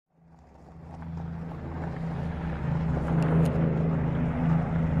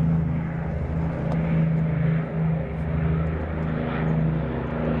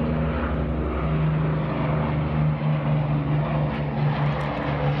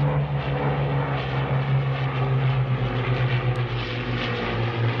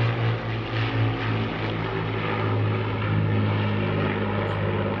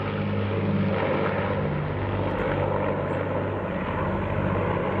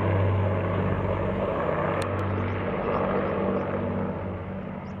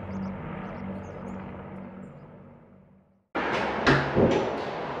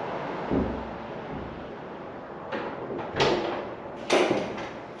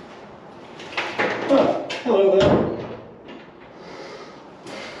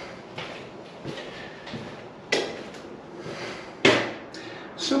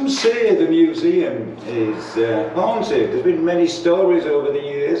is haunted. There's been many stories over the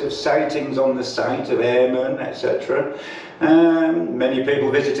years of sightings on the site of airmen, etc. Many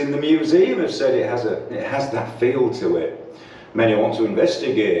people visiting the museum have said it has that feel to it. Many want to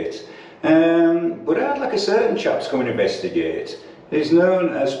investigate. But I'd like a certain chap's come and investigate. He's known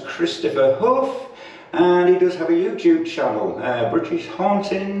as Christopher Huff, and he does have a YouTube channel, British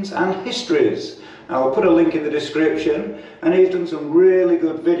Hauntings and Histories. I'll put a link in the description, and he's done some really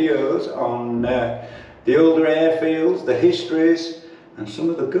good videos on the older airfields, the histories, and some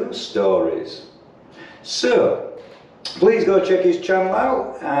of the ghost stories. So, please go check his channel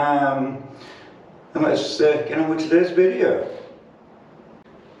out, and let's get on with today's video.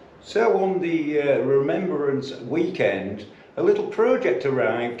 So on the Remembrance weekend, a little project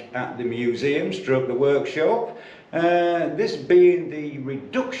arrived at the museum stroke the workshop. This being the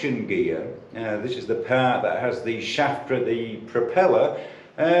reduction gear. This is the part that has the shaft for the propeller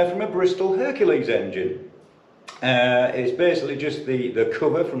from a Bristol Hercules engine. It's basically just the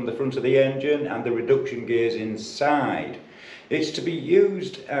cover from the front of the engine and the reduction gears inside. It's to be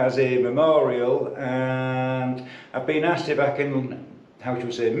used as a memorial, and I've been asked if I can, how should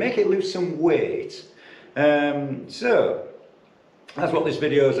we say, make it lose some weight. So that's what this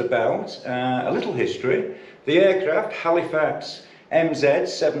video is about. A little history. The aircraft, Halifax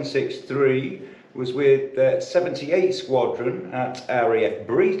MZ763, was with 78 Squadron at RAF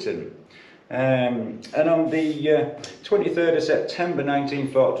Breighton. And on the 23rd of September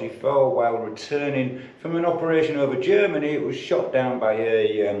 1944, while returning from an operation over Germany, it was shot down by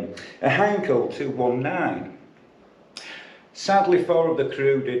a Heinkel HE219. Sadly, 4 of the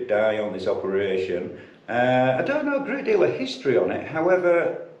crew did die on this operation. I don't know a great deal of history on it,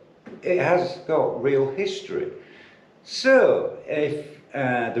 however, it has got real history. So, if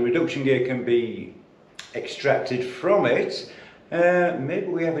the reduction gear can be extracted from it, maybe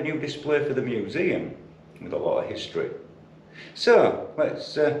we have a new display for the museum with a lot of history. So,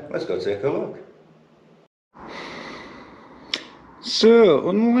 let's go take a look. So,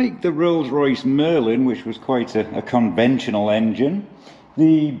 unlike the Rolls-Royce Merlin, which was quite a conventional engine,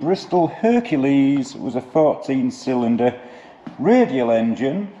 the Bristol Hercules was a 14-cylinder radial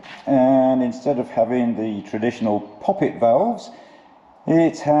engine, and instead of having the traditional poppet valves,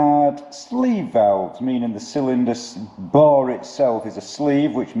 it had sleeve valves, meaning the cylinder bore itself is a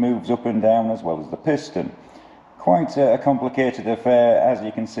sleeve which moves up and down as well as the piston. Quite a complicated affair, as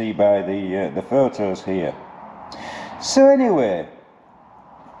you can see by the photos here. So anyway,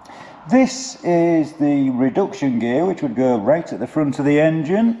 this is the reduction gear, which would go right at the front of the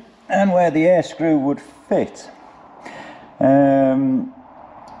engine and where the air screw would fit.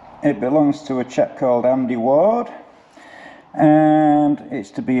 It belongs to a chap called Andy Ward, and it's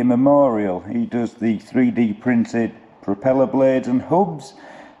to be a memorial. He does the 3D printed propeller blades and hubs,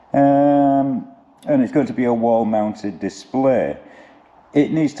 and it's going to be a wall mounted display.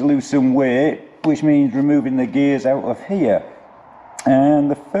 It needs to lose some weight, which means removing the gears out of here.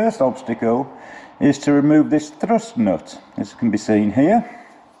 And the first obstacle is to remove this thrust nut, as can be seen here.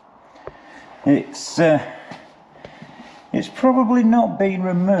 It's probably not been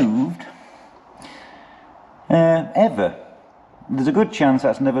removed ever. There's a good chance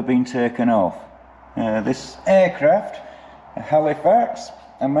that's never been taken off. This aircraft, a Halifax,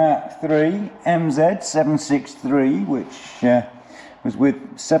 a Mark III MZ763, which was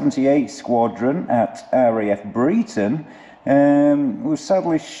with 78 Squadron at RAF Breighton, was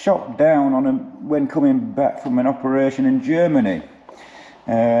sadly shot down when coming back from an operation in Germany.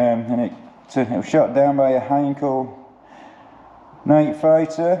 And it was shot down by a Heinkel night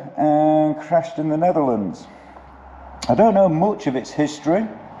fighter and crashed in the Netherlands. I don't know much of its history,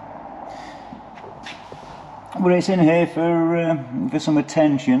 but it's in here for some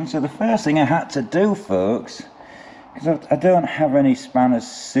attention. So the first thing I had to do, folks, because I don't have any spanners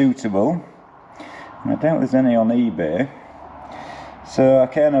suitable, and I doubt there's any on eBay, so I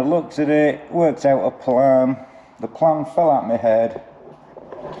kind of looked at it, worked out a plan. The plan fell at my head,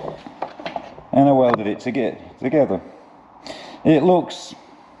 and I welded it together. It looks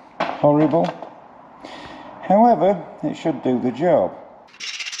horrible, however, it should do the job.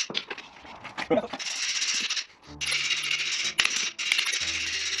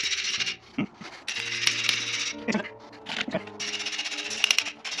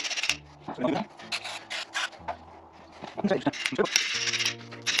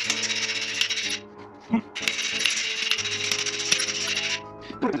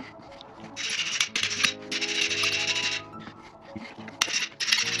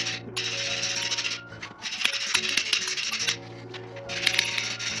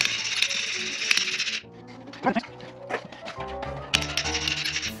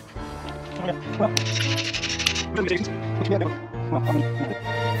 Well,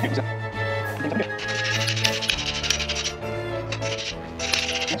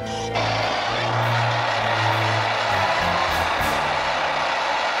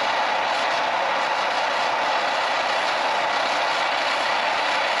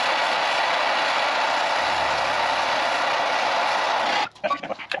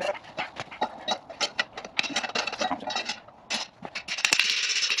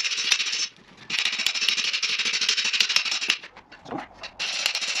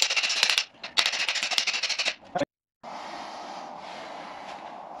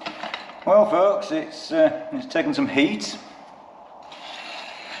 Well folks, it's taken some heat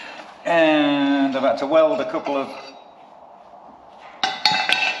and I've had to weld a couple of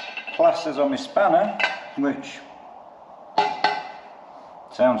plasters on my spanner, which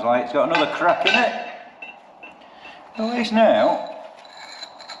sounds like it's got another crack in it. At least now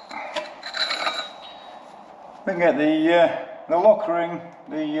we can get the lock ring,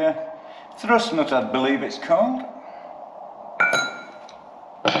 the thrust nut I believe it's called.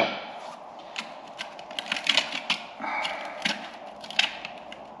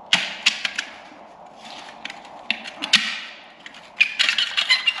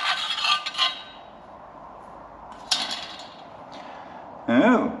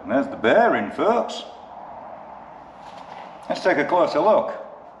 Oh, there's the bearing, folks. Let's take a closer look.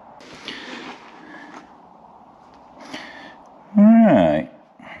 Right,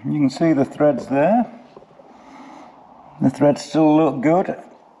 you can see the threads there. The threads still look good.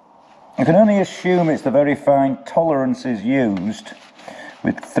 I can only assume it's the very fine tolerances used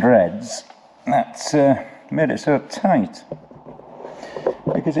with threads that's made it so tight,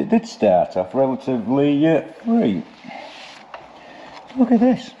 because it did start off relatively free. Look at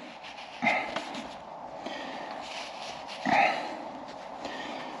this.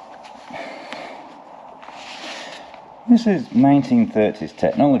 This is 1930s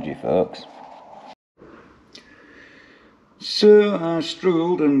technology, folks. So I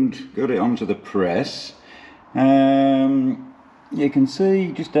struggled and got it onto the press. You can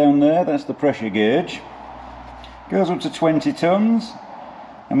see just down there, that's the pressure gauge. Goes up to 20 tons.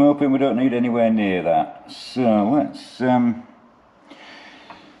 I'm hoping we don't need anywhere near that. So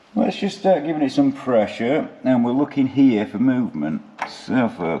let's just start giving it some pressure, and we're looking here for movement. So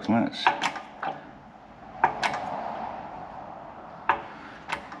folks, let's...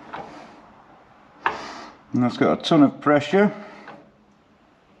 And that's got a ton of pressure.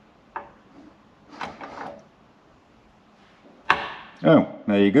 Oh,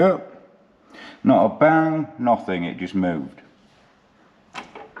 there you go. Not a bang, nothing, it just moved.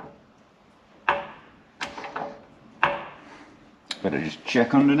 Better just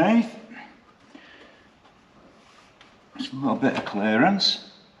check underneath. Just a little bit of clearance.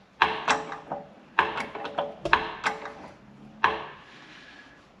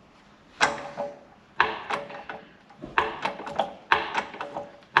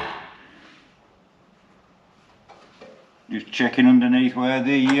 Just checking underneath where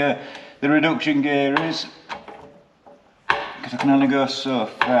the reduction gear is, because I can only go so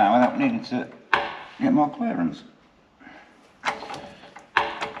far without needing to get more clearance.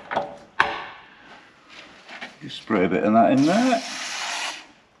 Just spray a bit of that in there.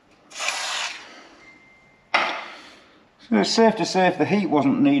 So it's safe to say if the heat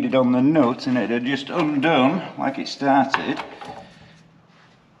wasn't needed on the nut and it had just undone like it started,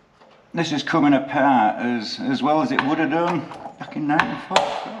 this is coming apart as well as it would have done back in 94.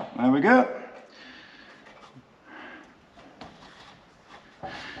 So, there we go.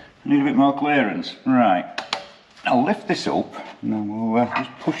 Need a bit more clearance. Right, I'll lift this up and then we'll just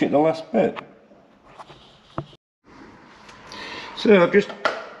push it the last bit. So I've just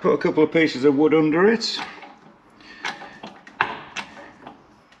put a couple of pieces of wood under it.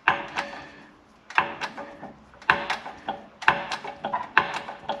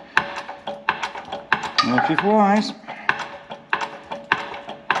 Watch it flies.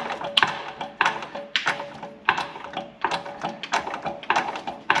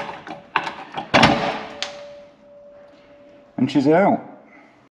 And she's out.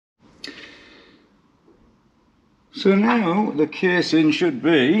 So now the casing should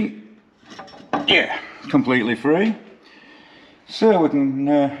be, yeah, completely free. So we can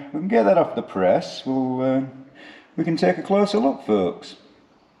get that off the press. We can take a closer look, folks.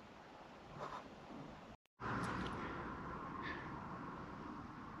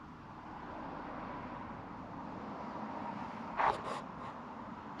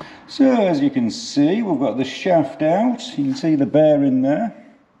 So as you can see, we've got the shaft out. You can see the bearing there.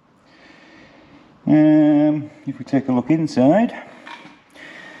 If we take a look inside,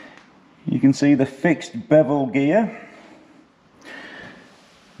 you can see the fixed bevel gear.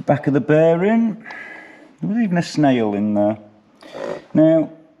 Back of the bearing, there was even a snail in there.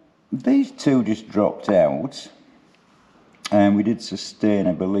 Now, these two just dropped out, and we did sustain,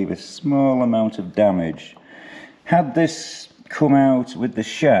 I believe, a small amount of damage. Had this come out with the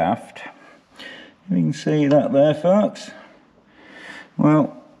shaft, you can see that there, folks.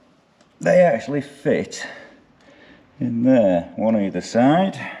 Well, they actually fit in there, one either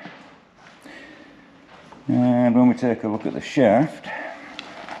side. And when we take a look at the shaft,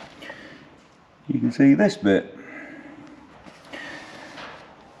 you can see this bit.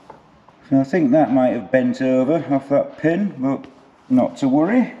 So I think that might have bent over off that pin, but not to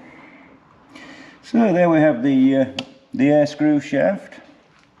worry. So there we have the air screw shaft,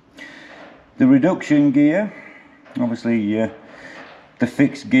 the reduction gear. Obviously the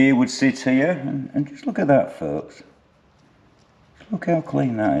fixed gear would sit here, and just look at that, folks. Just look how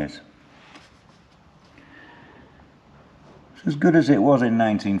clean that is. It's as good as it was in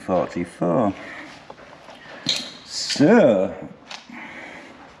 1944. So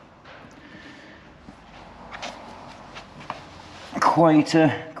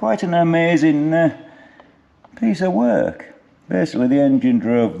quite an amazing piece of work. Basically the engine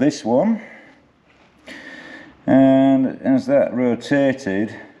drove this one, and as that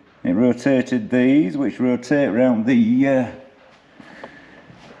rotated, it rotated these, which rotate around the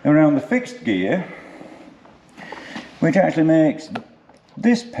fixed gear, which actually makes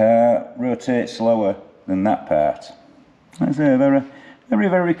this part rotate slower than that part. That's a very, very,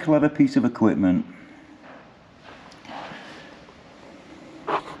 very clever piece of equipment.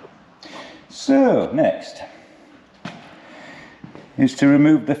 So, next is to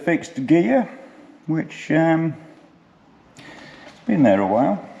remove the fixed gear, which has been there a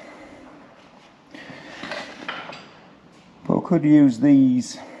while. But I could use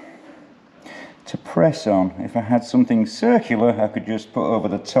these to press on. If I had something circular, I could just put over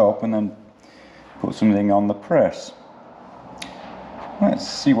the top and then put something on the press. Let's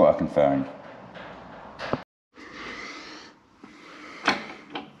see what I can find.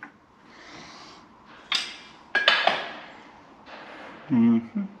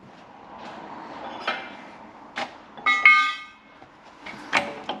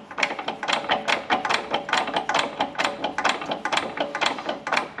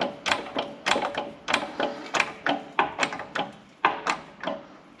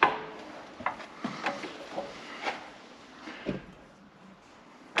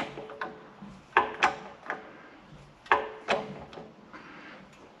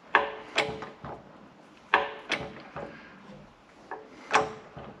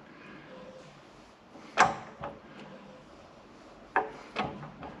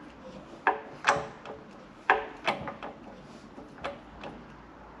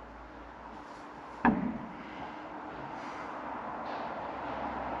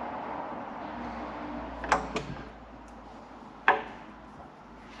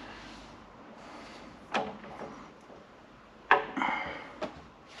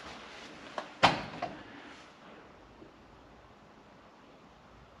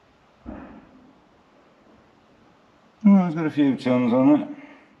 Well, it's got a few tons on it.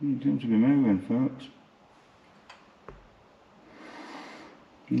 It seems to be moving, folks.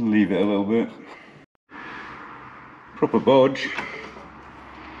 Leave it a little bit. Proper bodge.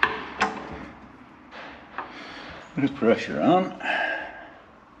 Bit of pressure on.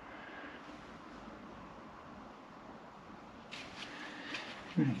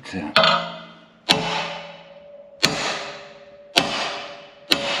 Right.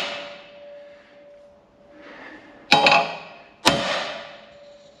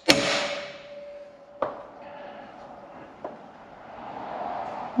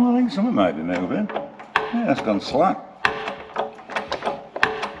 Well, I think something might be moving. Yeah, that's gone slack.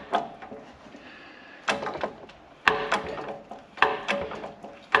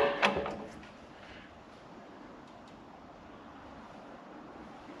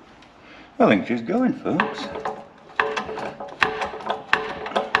 I think she's going, folks.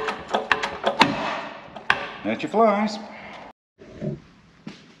 There she flies.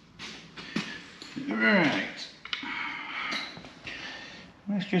 Right.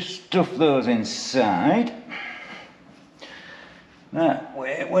 Let's just stuff those inside. That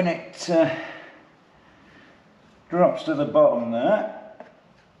way, when it drops to the bottom there,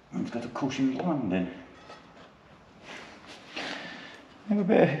 it's got a cushioned landing. Have a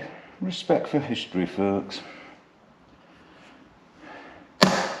bit of respect for history, folks.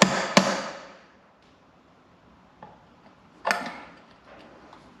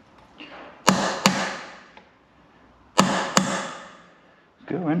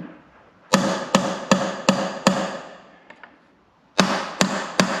 Going.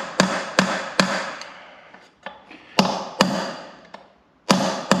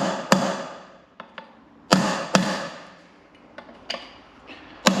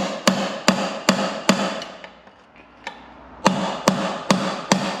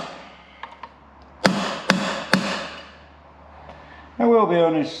 I will be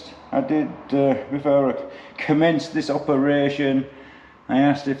honest, I did, before I commenced this operation, I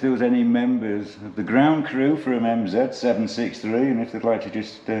asked if there was any members of the ground crew from MZ763 and if they'd like to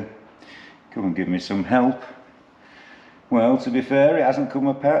just come and give me some help. Well, to be fair, it hasn't come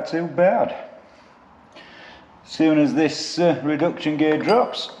apart too bad. As soon as this reduction gear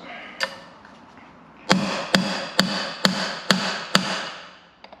drops,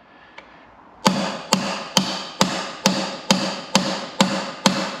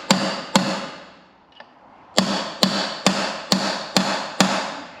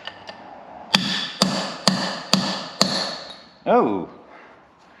 oh,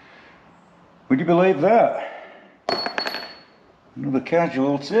 would you believe that? Another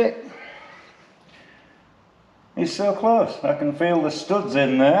casualty. It's so close. I can feel the studs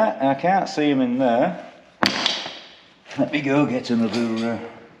in there. I can't see them in there. Let me go get another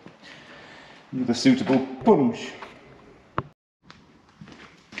suitable punch.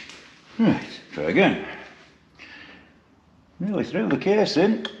 Right, try again. Nearly through the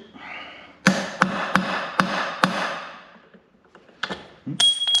casing. I'm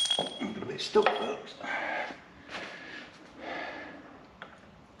a bit stuck, folks.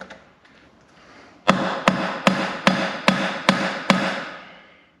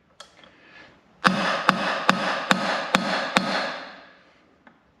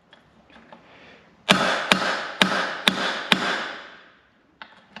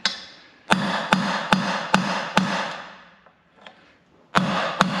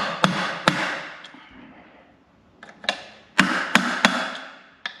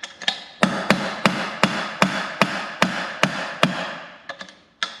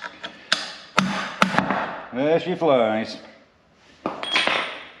 There she flies.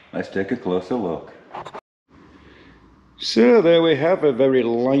 Let's take a closer look. So there we have a very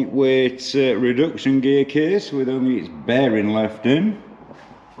lightweight reduction gear case with only its bearing left in.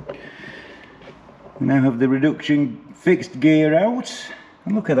 We now have the reduction fixed gear out.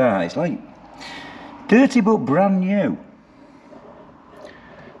 And look at that, it's like dirty but brand new.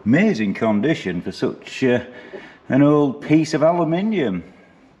 Amazing condition for such an old piece of aluminium.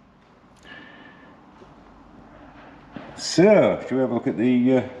 So, shall we have a look at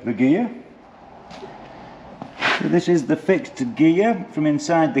the gear? So this is the fixed gear from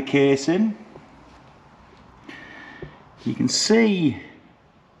inside the casing. You can see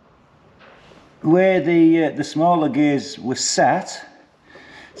where the smaller gears were sat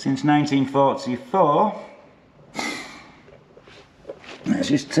since 1944. Let's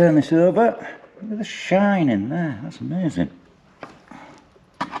just turn this over. Look at the shine in there, that's amazing.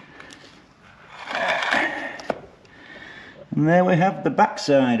 And there we have the back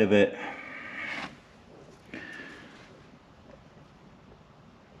side of it.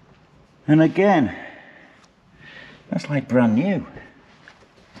 And again, that's like brand new.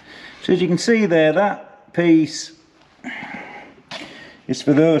 So as you can see there, that piece is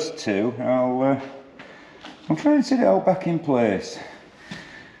for those two. I'll try and sit it all back in place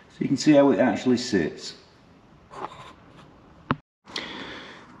so you can see how it actually sits.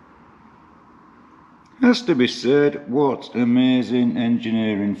 Has to be said, what amazing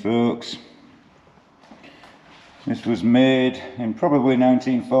engineering, folks. This was made in probably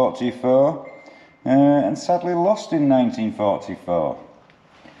 1944 and sadly lost in 1944.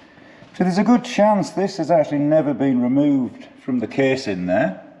 So there's a good chance this has actually never been removed from the casing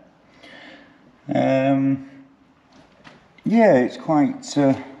there. Yeah, it's quite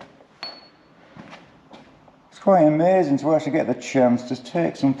amazing to actually get the chance to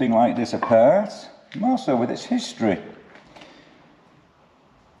take something like this apart. And also with its history.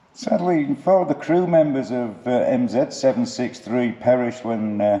 Sadly, 4 of the crew members of MZ763 perished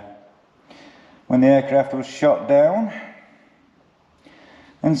when the aircraft was shot down.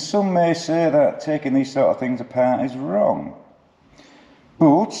 And some may say that taking these sort of things apart is wrong.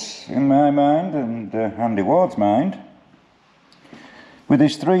 But, in my mind and Andy Ward's mind, with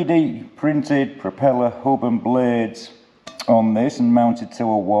his 3D printed propeller hub and blades on this and mounted to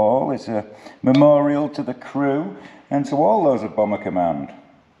a wall, it's a memorial to the crew and to all those at Bomber Command.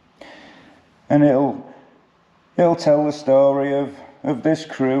 And it'll tell the story of this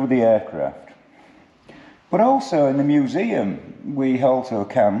crew, the aircraft. But also in the museum we also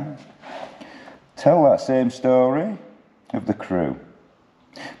can tell that same story of the crew.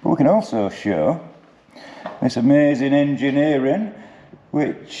 But we can also show this amazing engineering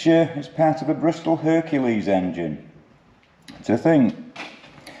which is part of a Bristol Hercules engine. To think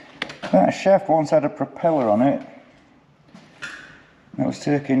that shaft once had a propeller on it that was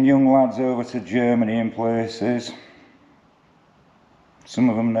taking young lads over to Germany in places, some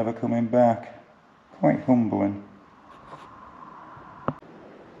of them never coming back. Quite humbling.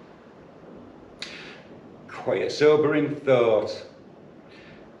 quite a sobering thought.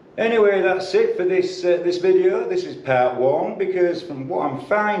 Anyway, that's it for this video. This is part one, because from what I'm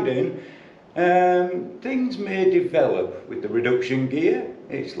finding, things may develop with the reduction gear.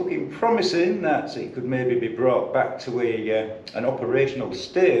 It's looking promising that it could maybe be brought back to an operational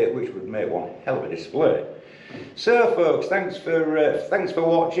state, which would make one hell of a display. So folks, thanks for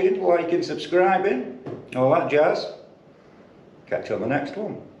watching, liking, subscribing, all that jazz. Catch you on the next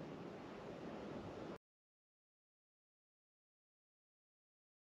one.